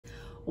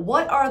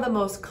What are the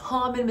most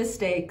common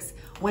mistakes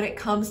when it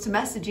comes to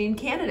messaging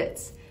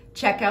candidates?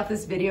 Check out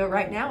this video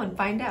right now and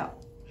find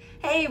out.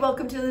 Hey,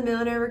 welcome to the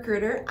Millionaire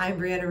Recruiter. I'm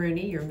Brianna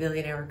Rooney, your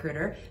Millionaire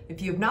Recruiter.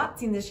 If you have not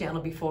seen this channel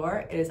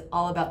before, it is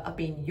all about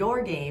upping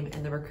your game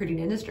in the recruiting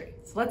industry.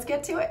 So let's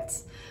get to it.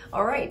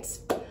 All right.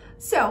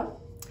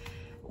 So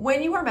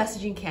when you are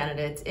messaging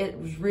candidates, it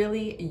is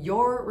really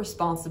your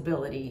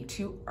responsibility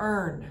to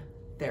earn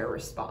their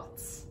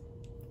response.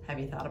 Have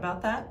you thought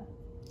about that?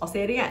 I'll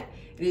say it again.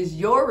 It is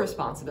your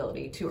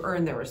responsibility to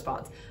earn their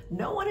response.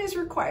 No one is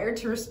required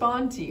to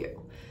respond to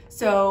you.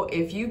 So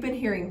if you've been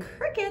hearing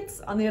crickets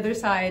on the other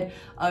side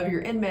of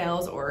your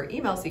in-mails or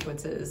email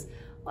sequences,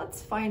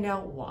 let's find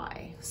out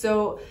why.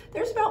 So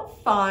there's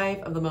about 5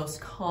 of the most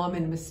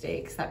common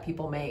mistakes that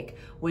people make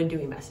when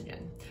doing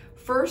messaging.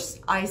 First,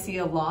 I see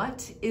a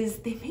lot is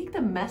they make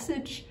the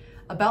message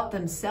about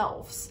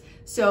themselves.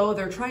 So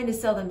they're trying to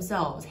sell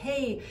themselves.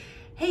 Hey,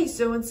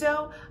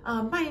 so-and-so,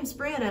 my name's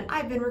Brianna and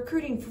I've been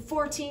recruiting for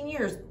 14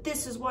 years.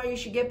 This is why you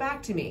should get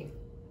back to me.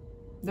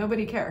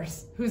 Nobody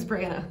cares. Who's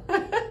Brianna?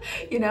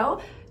 You know,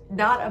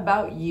 not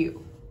about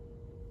you.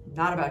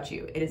 Not about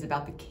you. It is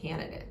about the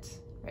candidate,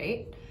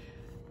 right?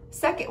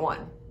 Second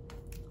one,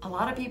 a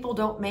lot of people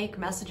don't make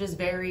messages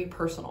very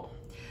personal.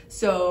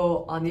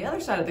 So on the other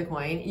side of the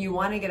coin, you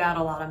want to get out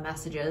a lot of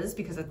messages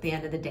because at the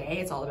end of the day,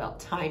 it's all about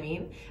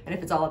timing. And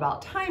if it's all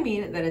about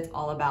timing, then it's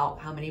all about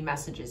how many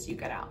messages you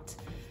get out.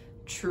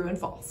 True and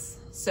false.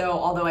 So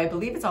although I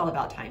believe it's all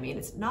about timing,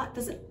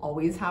 doesn't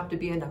always have to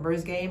be a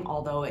numbers game,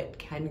 although it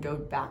can go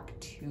back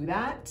to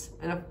that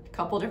in a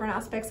couple different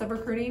aspects of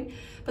recruiting.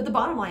 But the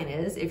bottom line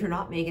is, if you're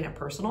not making it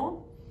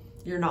personal,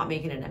 you're not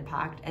making an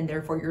impact, and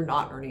therefore you're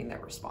not earning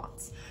their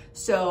response.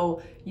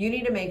 So you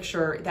need to make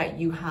sure that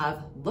you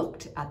have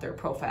looked at their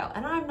profile.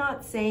 And I'm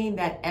not saying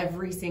that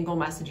every single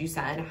message you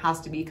send has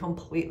to be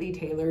completely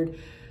tailored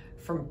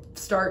from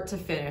start to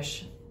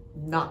finish,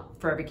 not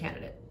for every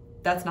candidate.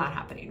 That's not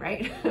happening,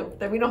 right?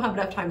 That we don't have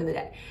enough time in the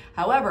day.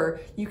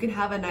 However, you can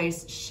have a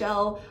nice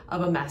shell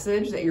of a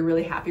message that you're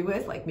really happy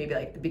with, like maybe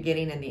like the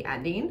beginning and the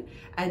ending,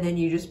 and then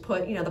you just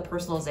put, the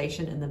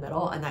personalization in the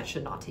middle, and that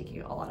should not take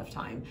you a lot of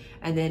time.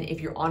 And then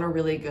if you're on a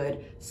really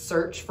good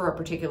search for a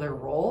particular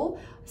role,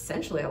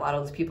 essentially a lot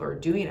of those people are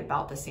doing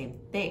about the same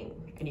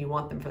thing, and you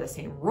want them for the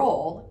same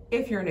role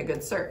if you're in a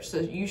good search.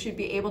 So you should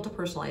be able to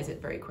personalize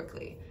it very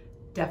quickly.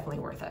 Definitely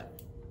worth it.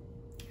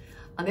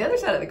 On the other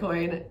side of the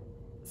coin,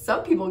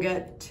 some people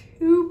get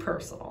too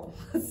personal.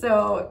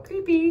 So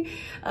creepy,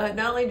 not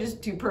only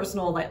just too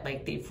personal,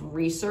 like they've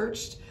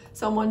researched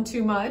someone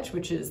too much,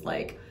 which is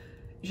like,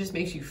 it just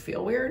makes you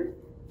feel weird.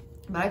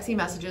 But I've seen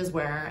messages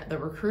where the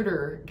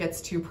recruiter gets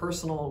too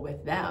personal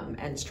with them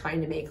and is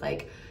trying to make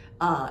like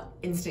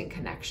instant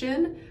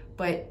connection.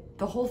 But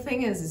the whole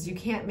thing is you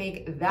can't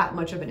make that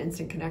much of an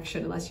instant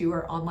connection unless you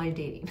are online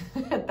dating.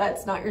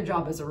 That's not your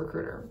job as a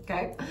recruiter,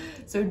 okay?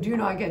 So do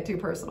not get too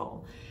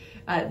personal.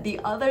 The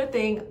other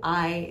thing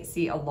I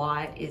see a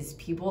lot is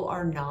people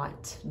are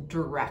not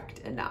direct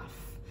enough.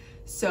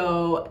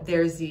 So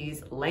there's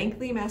these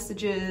lengthy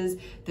messages,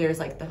 there's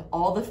like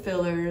all the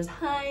fillers.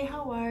 Hi,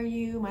 how are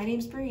you? My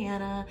name's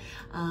Brianna.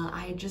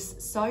 I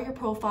just saw your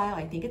profile.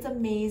 I think it's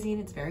amazing.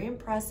 It's very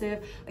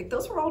impressive. Like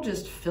those are all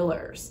just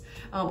fillers.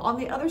 On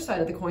the other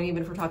side of the coin,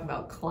 even if we're talking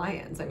about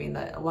clients, I mean,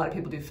 a lot of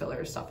people do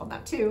filler stuff on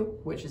that too,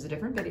 which is a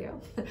different video.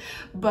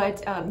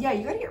 But yeah,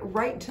 you gotta get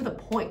right to the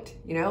point,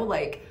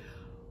 like,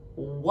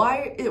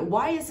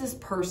 why is this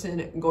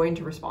person going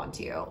to respond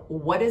to you?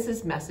 What is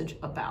this message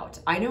about?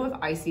 I know if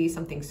I see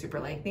something super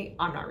lengthy,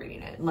 I'm not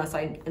reading it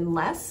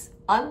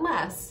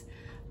unless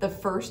the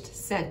first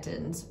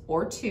sentence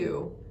or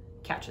two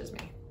catches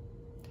me.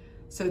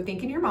 So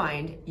think in your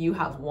mind, you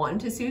have 1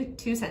 to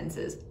 2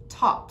 sentences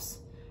tops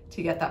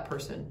to get that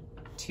person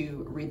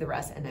to read the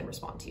rest and then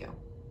respond to you.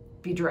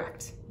 Be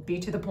direct, be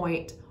to the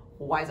point.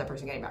 Why is that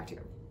person getting back to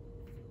you?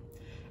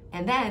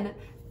 And then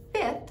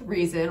 5th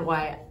reason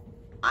why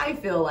I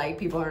feel like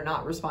people are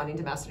not responding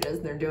to messages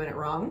and they're doing it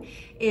wrong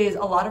is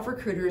a lot of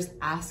recruiters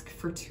ask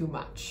for too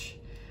much.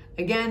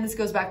 Again, this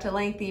goes back to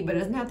lengthy, but it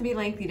doesn't have to be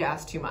lengthy to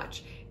ask too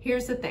much.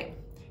 Here's the thing.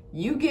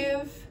 You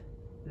give,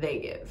 they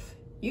give.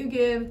 You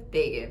give,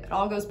 they give. It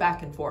all goes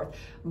back and forth.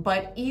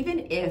 But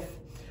even if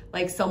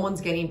like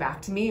someone's getting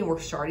back to me and we're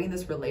starting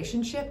this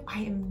relationship, I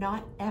am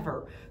not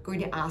ever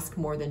going to ask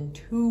more than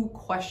 2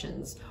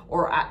 questions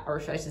or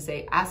should I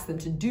say, ask them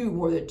to do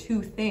more than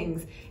 2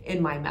 things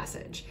in my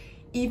message.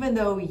 Even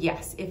though,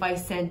 yes, if I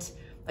sent,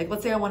 like,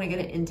 let's say I want to get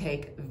an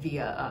intake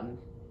via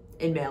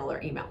in-mail or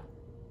email.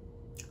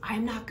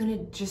 I'm not going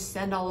to just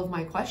send all of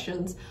my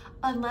questions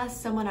unless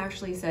someone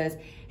actually says,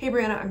 hey,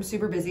 Brianna, I'm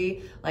super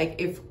busy. Like,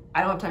 if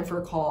I don't have time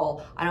for a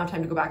call, I don't have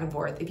time to go back and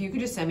forth. If you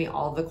could just send me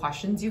all of the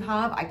questions you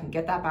have, I can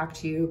get that back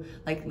to you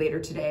like later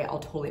today. I'll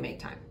totally make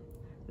time.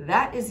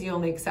 That is the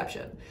only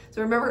exception.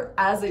 So remember,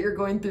 as that you're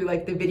going through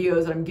like the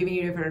videos and I'm giving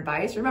you different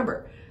advice,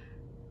 remember,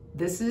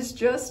 this is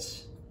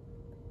just,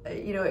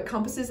 it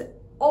encompasses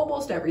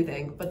almost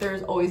everything, but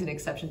there's always an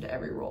exception to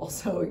every rule.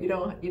 So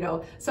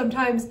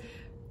sometimes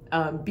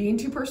being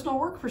too personal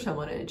work for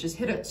someone and it just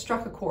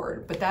struck a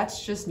chord, but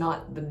that's just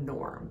not the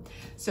norm.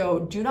 So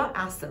do not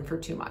ask them for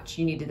too much.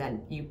 You need to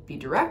then be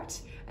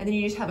direct, and then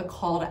you just have a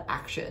call to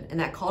action, and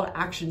that call to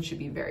action should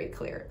be very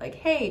clear. Like,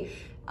 hey,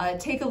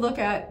 take a look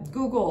at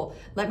Google.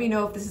 Let me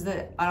know if this is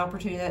an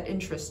opportunity that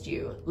interests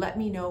you. Let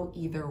me know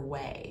either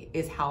way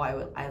is how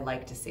I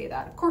like to say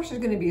that. Of course,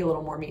 there's going to be a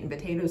little more meat and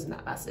potatoes in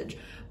that message,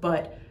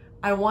 but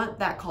I want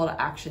that call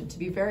to action to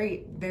be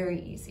very,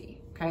 very easy.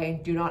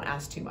 Okay, do not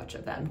ask too much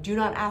of them. Do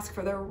not ask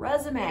for their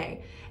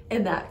resume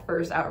in that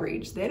first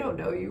outreach. They don't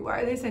know you.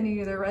 Why are they sending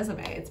you their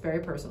resume? It's very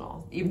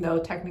personal. Even though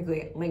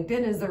technically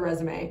LinkedIn is their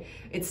resume,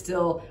 it's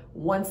still,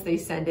 once they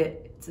send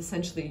it, it's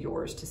essentially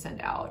yours to send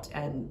out.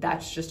 And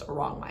that's just a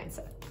wrong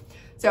mindset.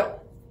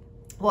 So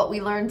what we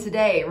learned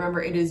today,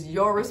 remember, it is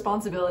your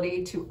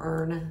responsibility to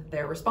earn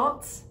their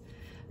response.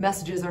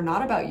 Messages are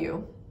not about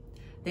you.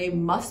 They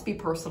must be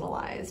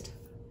personalized,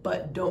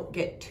 but don't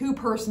get too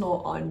personal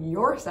on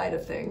your side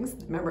of things.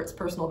 Remember, it's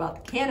personal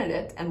about the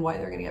candidate and why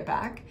they're gonna get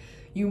back.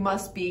 You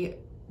must be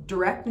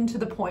direct and to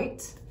the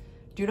point.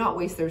 Do not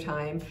waste their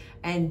time,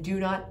 and do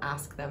not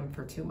ask them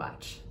for too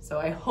much. So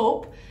I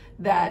hope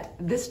that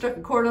this struck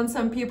a chord on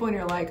some people and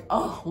you're like,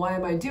 oh, why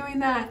am I doing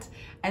that?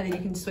 And then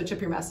you can switch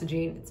up your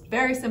messaging. It's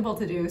very simple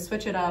to do,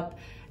 switch it up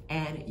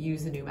and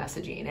use the new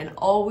messaging. And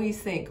always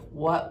think,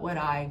 what would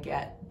I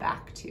get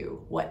back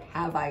to? What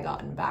have I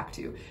gotten back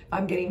to? If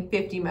I'm getting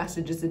 50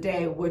 messages a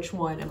day, which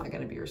one am I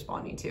gonna be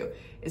responding to?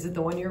 Is it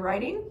the one you're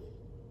writing?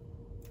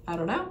 I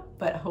don't know,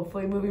 but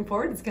hopefully moving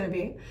forward, it's gonna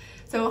be.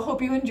 So I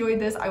hope you enjoyed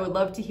this. I would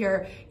love to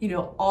hear,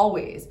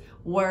 always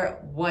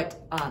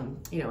what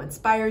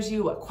inspires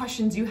you, what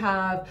questions you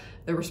have.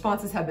 The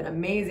responses have been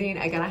amazing.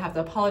 Again, I have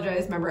to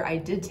apologize. Remember, I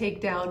did take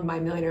down my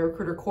Millionaire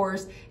Recruiter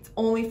course. It's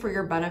only for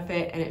your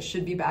benefit, and it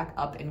should be back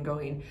up and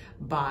going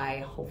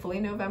by hopefully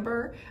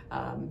November.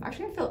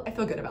 Actually, I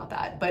feel good about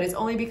that, but it's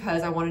only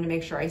because I wanted to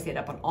make sure I stayed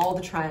up on all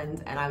the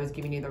trends and I was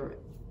giving you the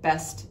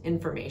best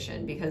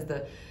information, because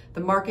the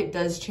market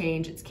does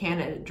change. It's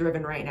candidate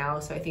driven right now,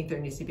 so I think there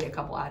needs to be a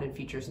couple added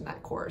features in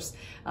that course.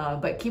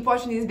 But keep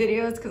watching these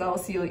videos, because I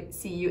will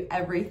see you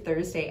every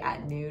Thursday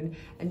at noon.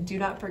 And do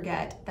not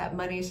forget that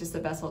money is just a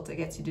vessel that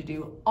gets you to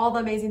do all the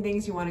amazing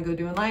things you want to go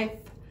do in life.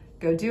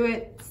 Go do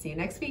it. See you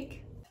next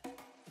week.